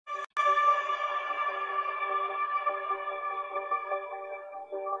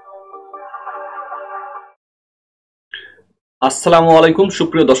আসসালামু আলাইকুম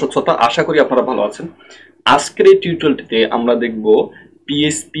সুপ্রিয় দর্শক শ্রোতা, আশা করি আপনারা ভালো আছেন। আজকের এই টিউটোরিয়ালটিতে আমরা দেখব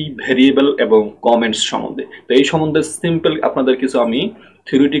পিএইচপি ভেরিয়েবল এবং কমেন্টস সম্বন্ধে। তো এই সম্বন্ধে সিম্পল আপনাদের কিছু আমি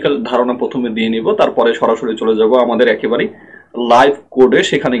থিওরিটিক্যাল ধারণা প্রথমে দিয়ে নিব, তারপরে সরাসরি চলে যাব আমাদের একেবারে লাইভ কোডে।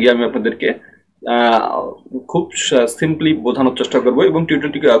 সেখানে গিয়ে আমি আপনাদেরকে খুব সিম্পলি বোঝানোর চেষ্টা করব এবং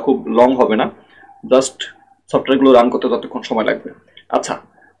টিউটোরিয়ালটি খুব লং হবে না, জাস্ট সফটওয়্যারগুলো রান করতে ততক্ষণ সময় লাগবে। আচ্ছা,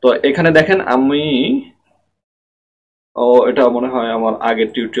 তো এখানে দেখেন আমি এটা মনে হয় আমার আগের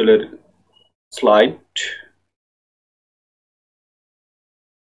টিউটোরিয়ালের স্লাইড,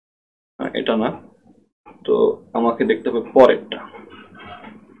 এটা না, তো আমাকে দেখতে হবে পরেরটা।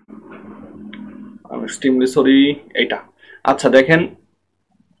 আমি এক্সট্রিমলি সরি, এটা। আচ্ছা দেখেন,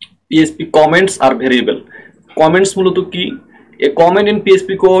 পিএইচপি কমেন্টস আর ভেরিয়েবল। কমেন্টস মূলত কি? A comment in PHP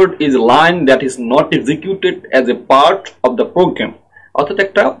code is a line that is not executed as a part of the program. অর্থাৎ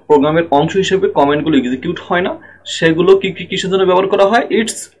একটা প্রোগ্রামের অংশ হিসেবে কমেন্টগুলো এক্সিকিউট হয় না, সেগুলো কিসের জন্য ব্যবহার করা হয়?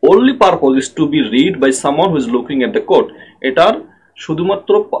 It's only purpose is two B read by someone who is looking at the code. এটার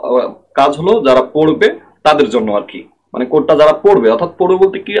শুধুমাত্র কাজ হলো যারা পড়বে তাদের জন্য আর কি, মানে কোডটা যারা পড়বে। অর্থাৎ পড়বে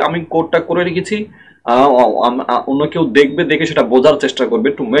বলতে কি, আমি কোডটা করে রেখেছি, অন্য কেউ দেখবে, দেখে সেটা বোঝার চেষ্টা করবে,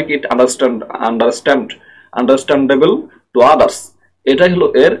 to make it understandable to others. এটাই হলো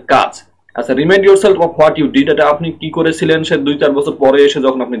এর কাজ। আচ্ছা, remind yourself of what you did, এটা আপনি কি করেছিলেন সে 2-4 বছর পরে এসে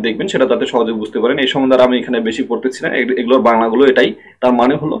যখন আপনি দেখবেন সেটা যাতে সহজে বুঝতে পারেন। এই সম্বন্ধে আমি এখানে বেশি পড়তেছি না, এগুলোর বাংলাগুলো এটাই। তার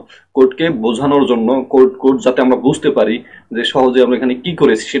মানে হলো কোডকে বোঝানোর জন্য, কোড যাতে আমরা বুঝতে পারি যে সহজে আমরা এখানে কি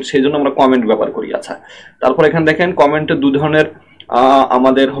করেছি, সেই জন্য আমরা কমেন্ট ব্যবহার করি। আচ্ছা, তারপর এখানে দেখেন কমেন্টের 2 ধরনের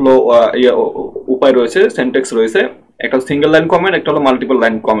আমাদের হলো উপায় রয়েছে, সেন্টেক্স রয়েছে। একটা সিঙ্গেল লাইন কমেন্ট, একটা হলো মাল্টিপল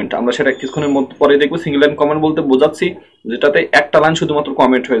লাইন কমেন্ট। আমরা সেটা কিছুক্ষণের মধ্যে পরে দেখবো। সিঙ্গেল লাইন কমেন্ট বলতে বোঝাচ্ছি যেটাতে একটা লাইন শুধুমাত্র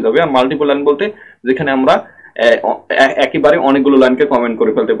কমেন্ট হয়ে যাবে, আর মাল্টিপল লাইন বলতে যেখানে আমরা একেবারে অনেকগুলো লাইনকে কমেন্ট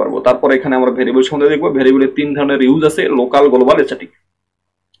করে ফেলতে পারবো। তারপর এখানে আমরা ভেরিয়েবল সম্বন্ধে দেখবো। ভেরিয়েবলের 3 ধরনের ইউজ আছে, লোকাল, গ্লোবাল, স্ট্যাটিক।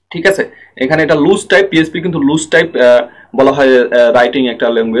 ঠিক আছে, এখানে এটা লুজ টাইপ। পিএইচপি কিন্তু লুজ টাইপ বলা হয় রাইটিং একটা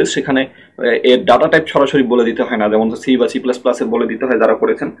ল্যাঙ্গুয়েজ, সেখানে এর ডাটা টাইপ সরাসরি বলে দিতে হয় না, যেমন সি বা C++ এ বলে দিতে হয় যারা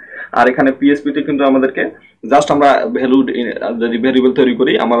করেছেন। আর এখানে পিএইচপিতে কিন্তু আমাদেরকে জাস্ট আমরা ভ্যালু, যদি ভেরিয়েবল তৈরি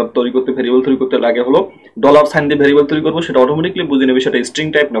করি, আমরা ভেরিয়েবল তৈরি করতে লাগে হলো $সাইন দিয়ে ভেরিয়েবল তৈরি করবো, সেটা অটোমেটিকলি বুঝে নেবে সেটা স্ট্রিং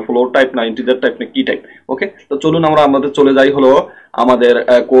টাইপ না ফ্লোট টাইপ না ইন্টিজার টাইপ না কি টাইপ। ওকে, তো চলুন আমাদের চলে যাই হলো আমাদের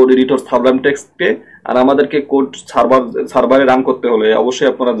কোড এডিটর সাবলাইম টেক্সটে। আর আমাদেরকে কোড সার্ভারে রান করতে হলে অবশ্যই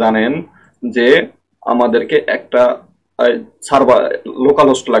আপনারা জানেন যে আমাদেরকে একটা সার্ভার, লোকাল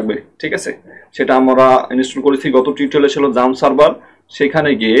হোস্ট লাগবে। ঠিক আছে, সেটা আমরা ইনস্টল করেছি গত টিউটোরিয়ালে, ছিল জাম সার্ভার। সেখানে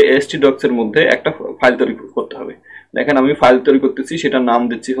গিয়ে htdocs এর মধ্যে একটা ফাইল তৈরি করতে হবে। দেখেন আমি ফাইল তৈরি করতেছি, সেটার নাম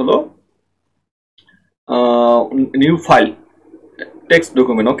দিচ্ছি হলো নিউ ফাইল টেক্সট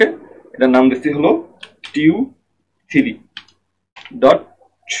ডকুমেন্ট। ওকে, এটার নাম দিচ্ছি হলো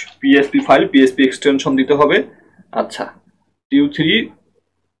tu3.php ফাইল, পিএইচপি এক্সটেনশন দিতে হবে। আচ্ছা, tu3,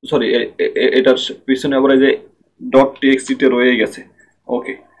 সরি এটার পিছনে আবার এই যে .txt তে রয়ে গেছে।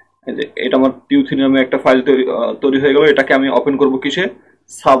 ওকে, এই যে এটা আমার tu3 নামে একটা ফাইল তৈরি হয়ে গেল। এটাকে আমি ওপেন করব কিসে?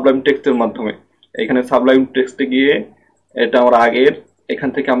 সাবলাইম টেক্সটের মাধ্যমে। এখানে সাবলাইম টেক্সটে গিয়ে এটা আমার আগের, এখান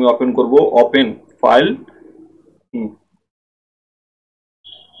থেকে আমি ওপেন করব ওপেন ফাইল,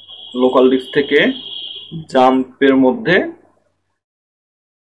 লোকাল ডিস্ক থেকে জাম্পের মধ্যে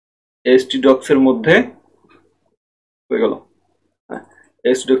htdocs এর মধ্যে হয়ে গেল।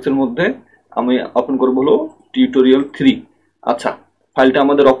 htdocs এর মধ্যে আমি ওপেন করব হলো tutorial3। আচ্ছা, ফাইলটা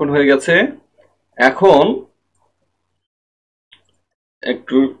আমাদের ওপেন হয়ে গেছে। এখন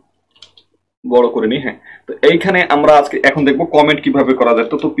একটু বড় করে নি। হ্যাঁ, তো এইখানে আমরা আজকে এখন দেখবো কমেন্ট কিভাবে করা যায়।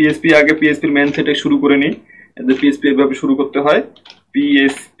 তো পিএইচপি আগে পিএইচপির মেইন সেটে শুরু করে নি, যে পিএইচপি এভাবে শুরু করতে হয়,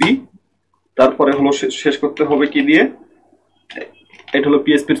 পিএইচপি, তারপরে হলো শেষ করতে হবে কি দিয়ে? এটা হলো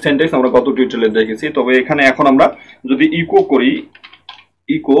পিএইচপির সিনট্যাক্স, আমরা গত টিউটোরিয়ালে দেখেছি। তবে এখানে এখন আমরা যদি ইকো করি,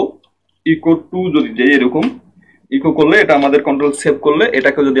 ইকো টু যদি যাই, এরকম ইকো করলে এটা আমাদের কন্ট্রোল সেভ করলে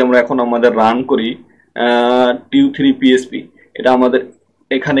এটাকে যদি আমরা এখন আমাদের রান করি tu3 PHP, এটা আমাদের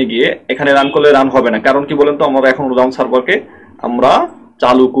এখানে গিয়ে এখানে রান করলে রান হবে না। কারণ কি বলেন তো, আমরা এখন জাম সার্ভারকে আমরা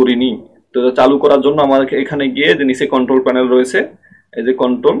চালু করিনি। তো চালু করার জন্য আমাদেরকে এখানে গিয়ে যে নিচে কন্ট্রোল প্যানেল রয়েছে, এই যে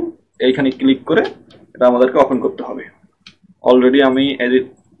কন্ট্রোল, এইখানে ক্লিক করে এটা আমাদেরকে ওপেন করতে হবে। অলরেডি আমি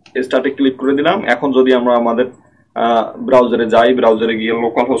স্টার্টে ক্লিক করে দিলাম। এখন যদি আমরা আমাদের ব্রাউজারে যাই, ব্রাউজারে গিয়ে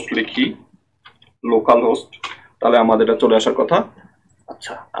লোকাল হোস্ট লিখি, লোকাল হোস্ট, তাহলে আমাদের এটা চলে আসার কথা।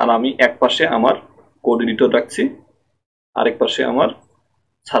 আচ্ছা, আর আমি এক পাশে আমার কোড এডিটর রাখছি, আরেক পাশে আমার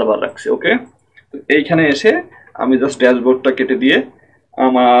সার্ভার রাখছি। ওকে, এইখানে এসে আমি জাস্ট ড্যাশবোর্ডটা কেটে দিয়ে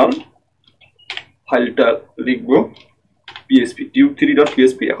আমার ফাইলটা লিখবো PHP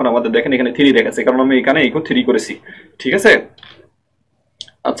tu3.php। এখন আমাদের দেখেন এখানে 3 দেখাচ্ছে, কারণ আমি এখানে ইকো 3 করেছি। ঠিক আছে,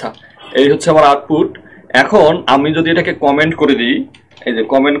 আচ্ছা এই হচ্ছে আমার আউটপুট। এখন আমি যদি এটাকে কমেন্ট করে দিই, এই যে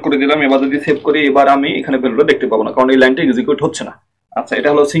কমেন্ট করে দিলাম, এবার যদি সেভ করি, এবার আমি এখানে ভ্যালুটা দেখতে পাবো না, কারণ এই লাইনটা এক্সিকিউট হচ্ছে না। আচ্ছা, এটা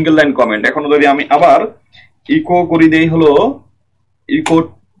হলো সিঙ্গেল লাইন কমেন্ট। এখন যদি আমি আবার ইকো করে দেই, হলো ইকো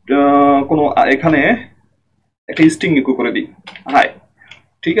কোনো এখানে একটা স্ট্রিং ইকো করে দিই, হাই,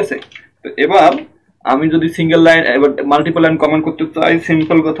 ঠিক আছে। তো এবার আমি যদি সিঙ্গেল লাইন, এবার মাল্টিপল লাইন কমেন্ট করতে চাই,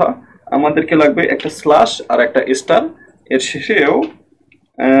 সিম্পল কথা, আমাদেরকে লাগবে একটা স্ল্যাশ আর একটা স্টার, এর শেষেও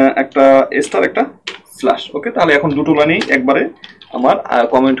একটা স্টার একটা স্ল্যাশ। ওকে, তাহলে এখন দুটো লাইনেই একবারে আমার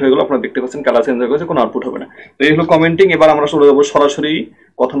কমেন্ট হয়ে গেল। আপনারা দেখতে পাচ্ছেন কালার চেঞ্জ হয়ে গেছে, কোনো আউটপুট হবে না। তো এই হলো কমেন্টিং। এবার আমরা চলে যাবো সরাসরি,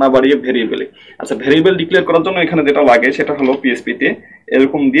 কথা না বাড়িয়ে, ভেরিয়েবলে। আচ্ছা, ভেরিয়েবল ডিক্লেয়ার করার জন্য এখানে যেটা লাগে সেটা হলো পিএইচপি তে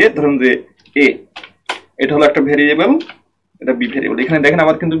এরকম দিয়ে, ধরুন যে এ, এটা হলো একটা ভেরিয়েবল, এটা বি ভেরিয়েবল। এখানে দেখেন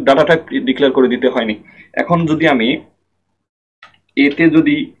আমার কিন্তু ডাটা টাইপ ডিক্লেয়ার করে দিতে হয়নি। এখন যদি আমি এতে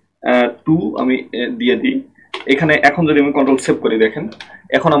যদি 2 আমি দিয়ে দিই এখানে, এখন যদি আমি কন্ট্রোল সেভ করি, দেখেন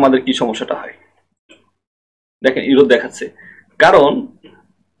এখন আমাদের কি সমস্যাটা হয়। দেখেন ইরর দেখাচ্ছে, কারণ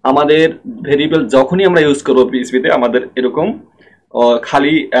আমাদের ভেরিয়েবল যখনই আমরা ইউজ করবো পিএইচপিতে, আমাদের এরকম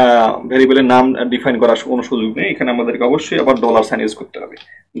খালি ভেরিয়েবলের নাম ডিফাইন করার কোনো সুযোগ নেই। এখানে আমাদেরকে অবশ্যই আবার ডলার সাইন ইউজ করতে হবে,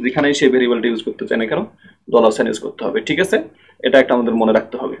 যেখানেই সেই ভেরিয়েবলটা ইউজ করতে চাই না কেন, ডলার সাইন ইউজ করতে হবে। ঠিক আছে, এটা একটা আমাদের মনে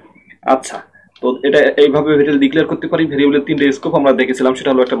রাখতে হবে। আচ্ছা, তো এটা এইভাবে ভেরিয়েবল ডিক্লেয়ার করতে পারি। ভেরিয়েবলের 3টে স্কোপ আমরা দেখেছিলাম,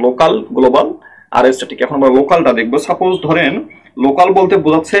 সেটা হলো একটা লোকাল, গ্লোবাল আর স্ট্যাটিক। এখন আমরা লোকালটা দেখবো। সাপোজ ধরেন লোকাল বলতে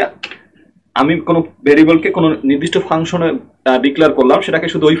বোঝাচ্ছে আমি কোনো ভেরিয়েবলকে কোনো নির্দিষ্ট ফাংশনে ডিক্লেয়ার করলাম, সেটাকে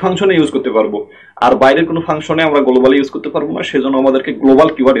শুধু ওই ফাংশনে ইউজ করতে পারবো, আর বাইরের কোনো ফাংশনে আমরা গ্লোবালি ইউজ করতে পারবো না। সেজন্য আমাদেরকে গ্লোবাল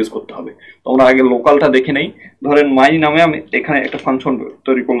কিওয়ার্ড ইউজ করতে হবে। তো আমরা আগে লোকালটা দেখে নেই। ধরেন মাই নামে আমি এখানে একটা ফাংশন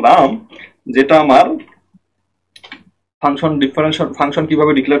তৈরি করলাম, যেটা আমার ফাংশন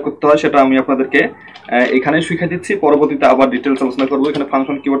কিভাবে ডিক্লেয়ার করতে হয় সেটা আমি আপনাদেরকে এখানে শিখিয়ে দিচ্ছি। পরবর্তীতে আবার ডিটেলস আলোচনা করবো। এখানে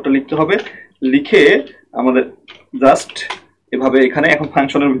ফাংশন কিওয়ার্ডটা লিখতে হবে, লিখে আমাদের জাস্ট এভাবে এখানে এখন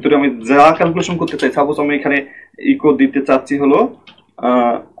ফাংশনের ভিতরে আমি যা ক্যালকুলেশন করতে চাই, সাপোজ আমি এখানে ইকো দিতে চাচ্ছি হলো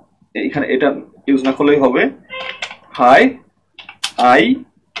এখানে এটা ইউজ না করলেই হবে, hi I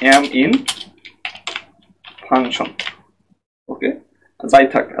am in function. ওকে, যাই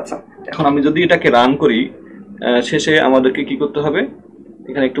থাক। আচ্ছা, এখন আমি যদি এটাকে রান করি, শেষে আমাদেরকে কি করতে হবে,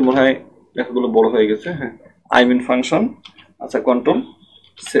 এখানে একটু মনে হয় লেখাগুলো বড় হয়ে গেছে, হ্যাঁ, আই মিন ফাংশন। আচ্ছা, কন্ট্রোল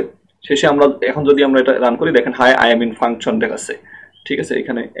সেভ। শেষে আমরা এখন যদি আমরা এটা রান করি, দেখেন hi I am in function দেখাচ্ছে। ঠিক আছে,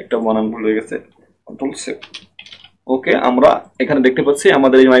 এখানে একটা বানান ভুল হয়ে গেছে, কন্ট্রোল সেভ। ওকে, আমরা এখানে দেখতে পাচ্ছি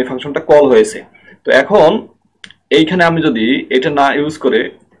আমাদের এই মাই ফাংশনটা কল হয়েছে। তো এখন এইখানে আমি যদি এটা না ইউজ করে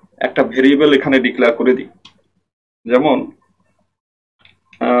একটা ভেরিয়েবল এখানে ডিক্লেয়ার করে দিই, যেমন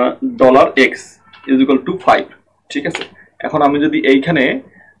 $x = 5। ঠিক আছে, এখন আমি যদি এইখানে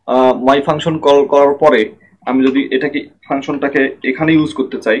মাই ফাংশন কল করার পরে আমি যদি এটাকে ফাংশনটাকে এখানে ইউজ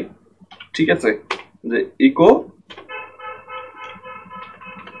করতে চাই, ঠিক আছে, যে ইকো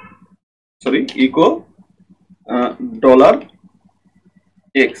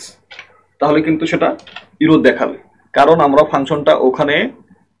 $x, তাহলে কিন্তু সেটা ইরর দেখাবে, কারণ আমরা ফাংশনটা ওখানে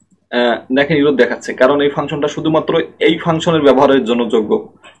দেখেন ইরর দেখাচ্ছে, কারণ এই ফাংশনটা শুধুমাত্র এই ফাংশনের ব্যবহারের জন্য যোগ্য,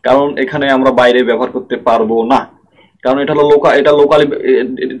 কারণ এখানে আমরা বাইরে ব্যবহার করতে পারবো না, কারণ এটা হলো লোকালি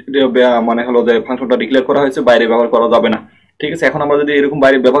মানে হলো যে ফাংশনটা ডিক্লেয়ার করা হয়েছে, বাইরে ব্যবহার করা যাবে না। ঠিক আছে, এখন আমরা যদি এরকম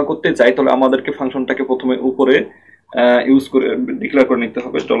বাইরে ব্যবহার করতে চাই, তাহলে আমাদেরকে ফাংশনটাকে প্রথমে উপরে ইউজ করে ডিক্লেয়ার করে নিতে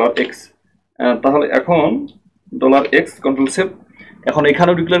হবে $x। তাহলে এখন $x, কন্ট্রোল সেভ। এখন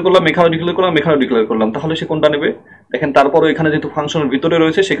এখানেও ডিক্লেয়ার করলাম, এখানেও ডিক্লেয়ার করলাম, এখানেও ডিক্লেয়ার করলাম, তাহলে সে কোনটা নেবে দেখেন। তারপরে এখানে যেহেতু ফাংশনের ভিতরে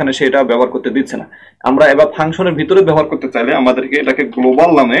রয়েছে, সেখানে সেটা ব্যবহার করতে দিচ্ছে না। আমরা এবার ফাংশনের ভিতরে ব্যবহার করতে চাইলে আমাদেরকে এটাকে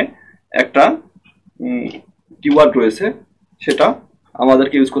গ্লোবাল নামে একটা কিওয়ার্ড রয়েছে, সেটা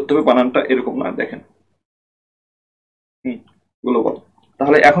আমাদেরকে ইউজ করতে হবে। বানানটা এরকম না, দেখেন গ্লোবাল।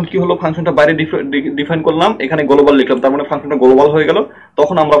 তাহলে এখন কি হলো, ফাংশনটা বাইরে ডিফাইন করলাম, এখানে গ্লোবাল লিখলাম, তার মানে ফাংশনটা গ্লোবাল হয়ে গেল।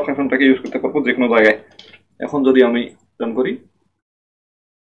 তখন আমরা ফাংশনটাকে ইউজ করতে পারবো যে কোনো জায়গায়। এখন যদি আমি রান করি,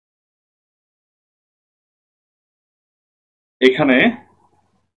 এখানে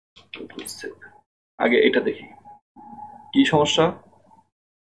আগে এটা দেখি কি সমস্যা,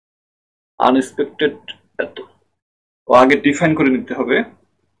 আনএক্সপেক্টেড এত আগে ডিফাইন করে নিতে হবে।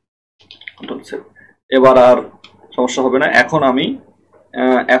 এবার আর সমস্যা হবে না।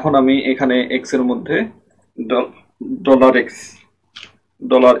 এখন আমি এখানে x এর মধ্যে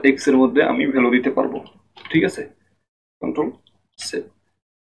 $x এর মধ্যে আমি ভ্যালু দিতে পারবো। ঠিক আছে, কন্ট্রোল সেভ।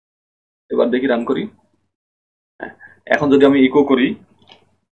 এবার দেখি রান করি। এখন যদি আমি ইকো করি,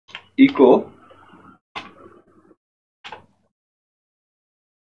 ইকো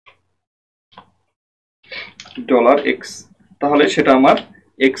 $x, তাহলে সেটা আমার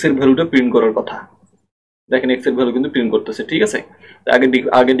x এর ভ্যালুটা প্রিন্ট করার কথা। দেখেন এক্স এর ভ্যালু কিন্তু প্রিন্ট করতেছে, ঠিক আছে।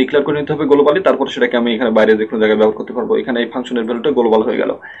 আগে ডিক্লেয়ার করে নিতে হবে গ্লোবালি, তারপর সেটাকে আমি এখানে বাইরে যে কোনো জায়গায় ব্যবহার করতে পারবো। এখানে এই ফাংশনের ভ্যালুটা গ্লোবাল হয়ে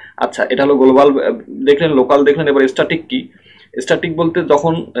গেল। আচ্ছা, এটা হলো গ্লোবাল দেখলেন, লোকাল দেখলেন। এবার স্ট্যাটিক কি? স্ট্যাটিক বলতে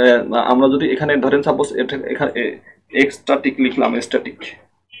যখন আমরা যদি এখানে ধরেন সাপোজ এখানে স্ট্যাটিক লিখলাম, static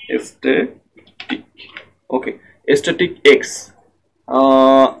okay, static x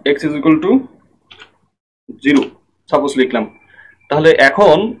x is equal to 0 suppose লিখলাম। তাহলে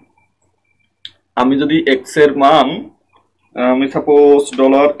এখন আমি যদি এক্স এর মান, আমি সাপোজ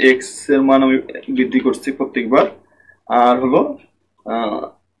 $x এর মান আমি বৃদ্ধি করছি প্রত্যেকবার, আর হলো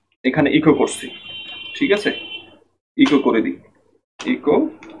এখানে ইকো করছি, ঠিক আছে, ইকো করে দিই, ইকো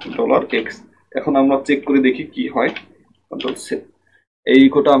 $x। এখন আমরা চেক করে দেখি কি হয়। কন্ট্রোল সেভ, এই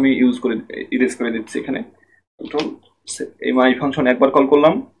ইকোটা আমি ইরেজ করে দিচ্ছি এখানে, কন্ট্রোল সেভ। এই মাই ফাংশন একবার কল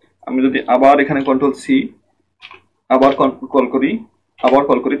করলাম, আমি যদি আবার এখানে কন্ট্রোল সি আবার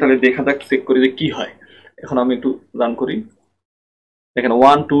কল করি তাহলে দেখা যাক, চেক করি যে কি হয়। এখন আমি একটু রান করি, দেখেন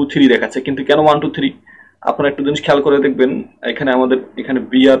 1 2 3 দেখাচ্ছে, কিন্তু কেন 1 2 3? আপনারা একটু জিনিস খেয়াল করে দেখবেন, এখানে আমাদের এখানে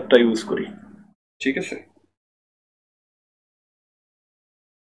বিআরটা ইউজ করি, ঠিক আছে।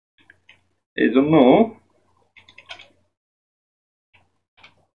 এই জন্য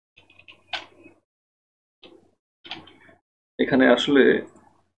এখানে আসলে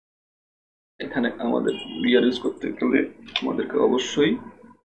এখানে আমাদের বিআর ইউজ করতে গেলে আমাদেরকে অবশ্যই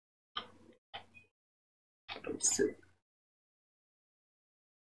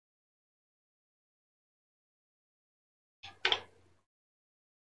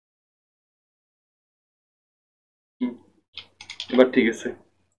এবার ঠিক আছে।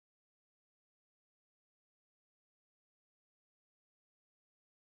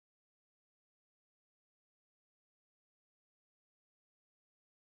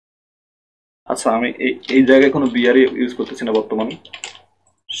 আচ্ছা, আমি এই জায়গায় কোনো বিআর ইউজ করতেছি না বর্তমানে,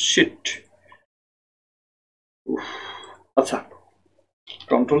 শিট। আচ্ছা,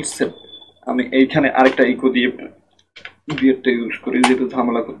 কন্ট্রোল সেভ, আমি এইখানে আরেকটা ইকো দিয়ে বিআরটা ইউজ করি, যেহেতু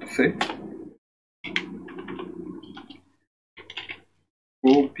ঝামেলা করতেছে।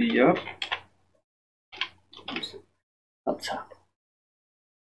 ও বিআর, আচ্ছা,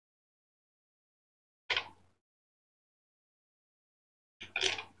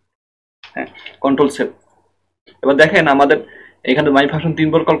 হ্যাঁ, কন্ট্রোল সেভ। এবার দেখেন আমাদের এখানে মাই ফাংশন 3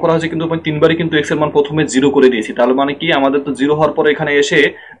 বার কল করা হয়েছে, কিন্তু আমি 3বারই কিন্তু এক্স এর মান প্রথমে 0 করে দিয়েছি। তাহলে মানে কি, আমাদের তো 0 হওয়ার পরে এখানে এসে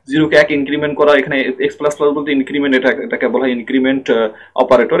 0 কে 1 ইনক্রিমেন্ট করা, এখানে এক্স প্লাস প্লাস বলতে ইনক্রিমেন্ট, এটাকে বলা হয় ইনক্রিমেন্ট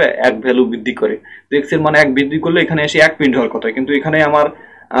অপারেটর, 1 ভ্যালু বৃদ্ধি করে। তো এক্স এর মান 1 বৃদ্ধি করলে এখানে এসে 1 প্রিন্ট হওয়ার কথা, কিন্তু এখানে আমার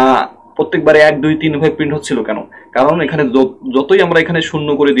প্রত্যেকবারে 1 2 3 ভাবে প্রিন্ট হচ্ছিল কেন? কারণ এখানে যতই আমরা এখানে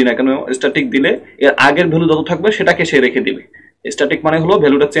 0 করে দিই না কেন, স্ট্যাটিক দিলে এর আগের ভ্যালু যত থাকবে সেটাকে সে রেখে দিবে। স্ট্যাটিক মানে হলো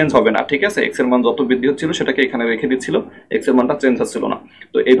ভ্যালুটা চেঞ্জ হবে না, ঠিক আছে। এক্স এর মান যত বৃদ্ধি হচ্ছিল সেটাকে এখানে রেখে দিচ্ছিল, এক্স এর মানটা চেঞ্জ হচ্ছিল না।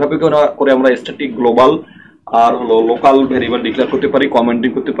 তো এইভাবে করে আমরা স্ট্যাটিক, গ্লোবাল আর হলো লোকাল ভেরিয়েবল ডিক্লেয়ার করতে পারি, কমেন্টিং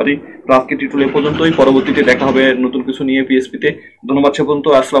করতে পারি। তো আজকে টিউটোরিয়াল পর্যন্তই, পরবর্তীতে দেখা হবে নতুন কিছু নিয়ে পিএইচপি তে। ধন্যবাদ সে পর্যন্ত।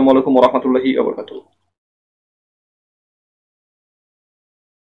 আসসালামু আলাইকুম ওয়া রাহমাতুল্লাহি ওয়া বারাকাতুহু।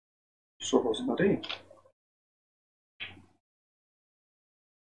 সহজ না রে।